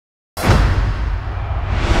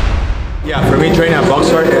Yeah, for me training at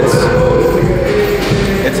BOXR,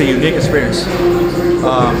 it's a unique experience.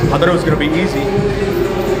 I thought it was gonna be easy,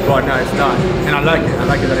 but no, it's not. And I like it. I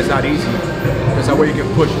like it that it's not easy. It's that way you can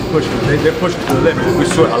push. They're pushing to the limit. We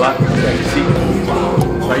sweat a lot, as you see.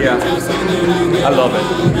 But yeah, I love it.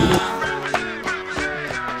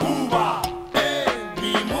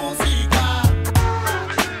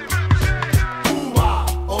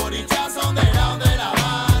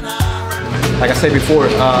 Like I said before,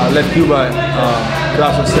 I left Cuba in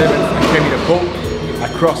 2007. I came here to cope. I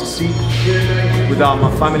crossed the sea without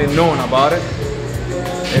my family knowing about it.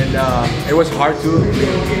 And it was hard to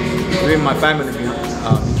leave my family in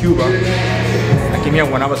Cuba. I came here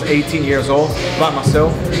when I was 18 years old by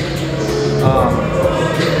myself.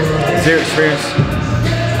 Zero experience,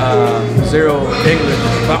 zero English.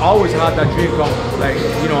 But I always had that dream going. Like,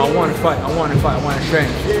 you know, I want to fight, I want to train.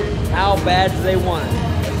 How bad do they want it?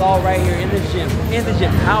 It's all right here in the gym. In the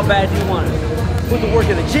gym, how bad do you want it? Put the work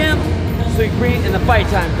in the gym, so you breathe, and the fight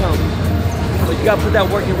time comes. So you gotta put that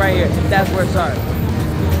work in right here. That's where it starts.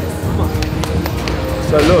 Come on.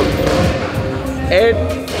 So look, Ed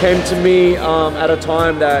came to me at a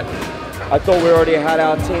time that I thought we already had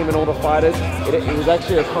our team and all the fighters. It was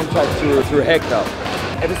actually a contact through Hector.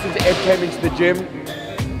 Ever since Ed came into the gym,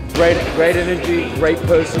 great energy, great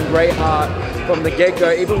person, great heart. From the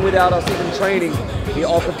get-go, even without us even training, he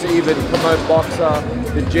offered to even promote BOXR,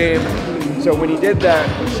 the gym. So when he did that,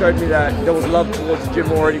 he showed me that there was love towards the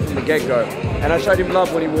gym already from the get-go. And I showed him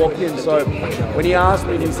love when he walked in. So when he asked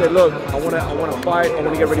me, he said, look, I want to fight. I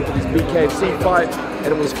want to get ready for this BKFC fight.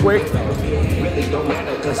 And it was quick. I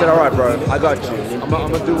said, all right, bro, I got you. I'm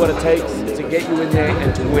going to do what it takes to get you in there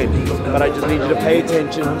and to win. But I just need you to pay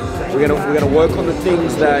attention. We're gonna work on the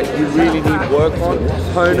things that you really need work on,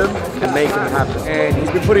 hone them, and make them happen. And he's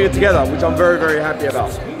been putting it together, which I'm very, very happy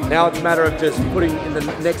about. Now it's a matter of just putting in the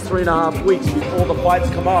next 3.5 weeks before the fights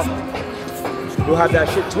come up. We'll have that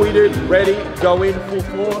shit tweeted, ready, go in full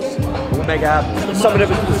force, we'll make it happen.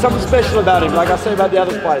 Something special about him, like I say about the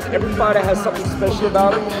other fighters. Every fighter has something special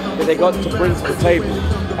about him that they got to bring to the table.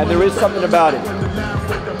 And there is something about him.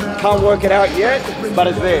 Can't work it out yet, but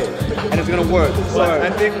it's there. And it's gonna work. So I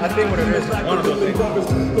think what it is one of those things.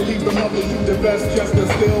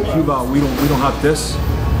 Cuba, we don't have this.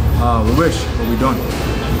 We wish, but we don't.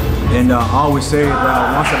 And I always say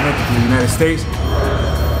that once I make it to the United States,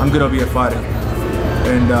 I'm gonna be a fighter.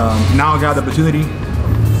 And now I got the opportunity.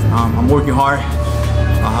 I'm working hard. I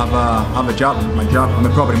have a job. My job, I'm a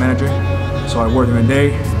property manager. So I work during the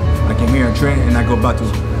day. I came here and train, and I go back to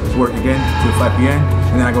work again till 5 p.m.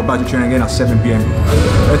 and then I go back to train again at 7 p.m.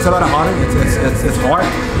 It's a lot harder. It's hard,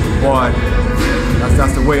 but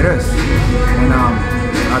that's the way it is. And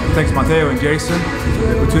thanks Mateo and Jason for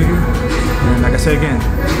the opportunity. And like I say again,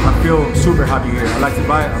 I feel super happy here. I like the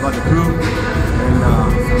fight, I like the crew, and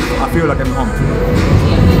I feel like I'm home.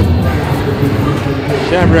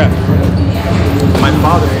 Damn rep. My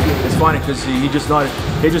father, it's funny because he just know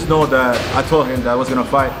that I told him that I was gonna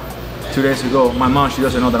fight 2 days ago. My mom, she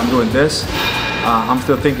doesn't know that I'm doing this. I'm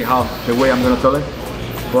still thinking the way I'm gonna tell her,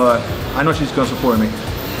 but I know she's gonna support me.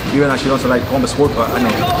 Even though she doesn't like combat sport, but I know.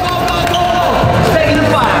 Go! Stay in the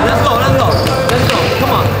fire. Let's go.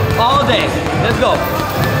 Come on, all day. Let's go.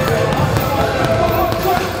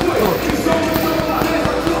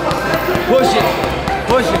 Push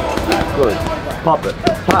it. Good. Pop it.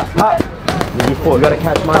 Pop. You gotta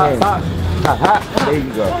catch my hand. There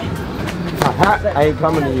you go. I ain't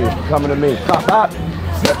coming to you. You're coming to me.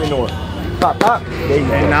 Step into it. There you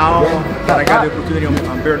go. And now that I got the opportunity on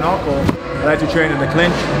bare knuckle, I like to train in the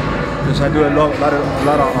clinch because I do a lot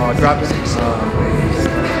of drops.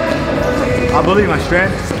 I believe my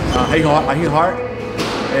strength. I hit hard,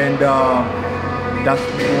 and that's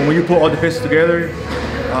when you put all the pieces together.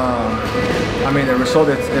 I mean, the result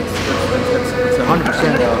it's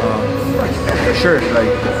 100% sure.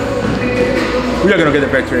 Like we are gonna get the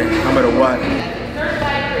victory no matter what.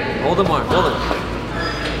 Hold him, Mark. Hold him.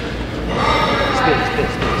 Spin.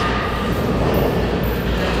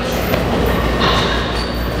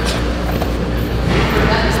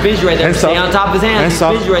 Spins you right there. Stay on top of his hands. He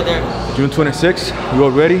spins you right there. June 26th, we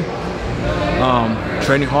all ready.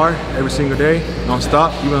 Training hard every single day,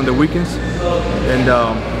 non-stop, even on the weekends, and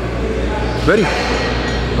ready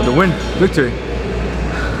for the win, victory.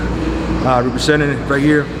 Representing right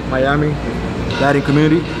here, Miami, Latin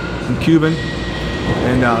community, I'm Cuban,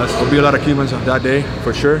 and there'll be a lot of Cubans on that day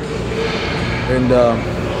for sure. And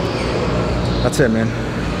that's it, man.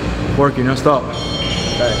 Working non-stop.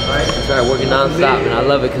 That's right, working non-stop, and I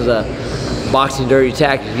love it because boxing dirty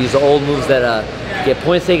tactics. These are old moves that get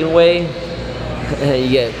points taken away, and you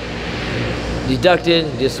get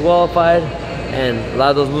deducted, disqualified, and a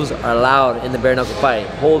lot of those moves are allowed in the bare knuckle fight.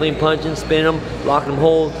 Holding, punching, spinning them, locking them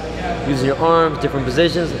hold, using your arms, different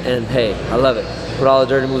positions, and hey, I love it. Put all the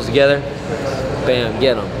dirty moves together, bam,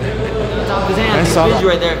 get them. Top of his hands, he's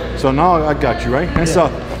right there. So now I got you, right? Hands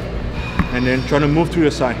up. And then try to move to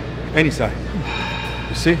your side, any side.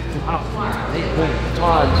 You see?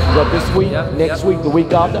 Time, you got this week, next week, the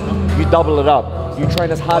week after, you double it up. You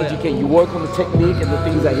train as hard as you can. You work on the technique and the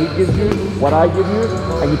things that he gives you, what I give you,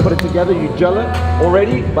 and you put it together, you gel it.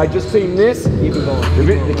 Already, by just seeing this, keep it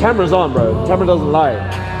going. The camera's on, bro. The camera doesn't lie.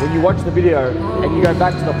 When you watch the video and you go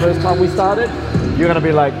back to the first time we started, you're gonna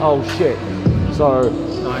be like, oh shit. So,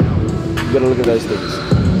 you gotta look at those things.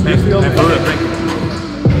 Next field,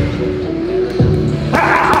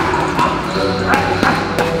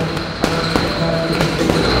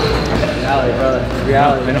 Reality, brother.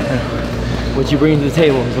 Reality. What you bring to the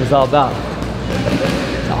table is what it's all about.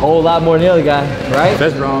 It's a whole lot more than the other guy, right?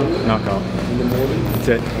 First round, knockout. That's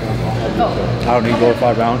it. I don't need to go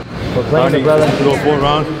 5 rounds. I don't need brother. to go 4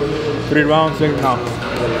 rounds, 3 rounds, 6 rounds.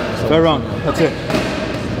 Third round, that's it.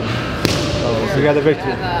 We got the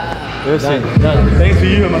victory. Listen, thanks to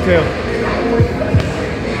you, Mateo.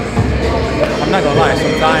 I'm not gonna lie,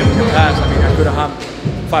 sometimes in the past, I mean, I could have had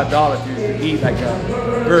 $5 to eat like a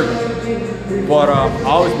burger. But I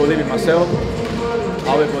always believe in myself. I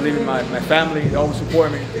always believe in my family. They always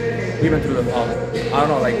support me, even through the, I don't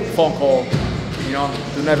know, like phone call, you know,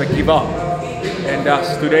 to never give up. And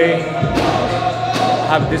today, I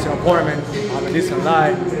have a decent appointment, I have a decent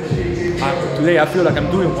life. Today I feel like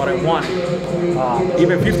I'm doing what I want.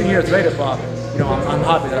 Even 15 years later, but you know, I'm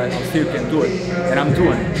happy that I still can do it, and I'm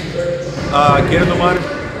doing it. Quiero tomar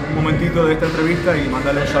un momentito de esta entrevista y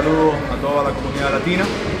mandarle un saludo a toda la comunidad latina,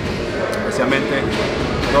 especialmente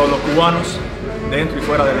a todos los cubanos dentro y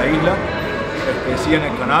fuera de la isla. Sigan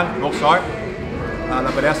el canal BOXR. La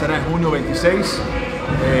pelea será en junio 26.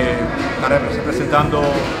 Estaré representando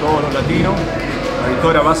a todos los latinos. La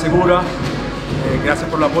victoria va segura. Gracias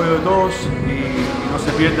por el apoyo de todos y no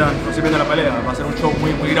se pierdan la pelea. Va a ser un show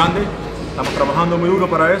muy grande. Estamos trabajando muy duro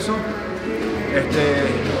para eso.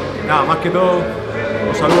 Nada, más que todo,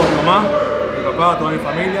 un saludo a mi mamá, a mi papá, a toda mi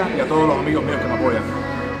familia y a todos los amigos míos que me apoyan.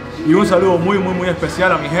 Y un saludo muy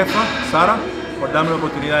especial a mi jefa, Sara, por darme la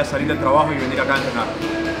oportunidad de salir del trabajo y venir acá a entrenar.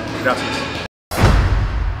 Gracias.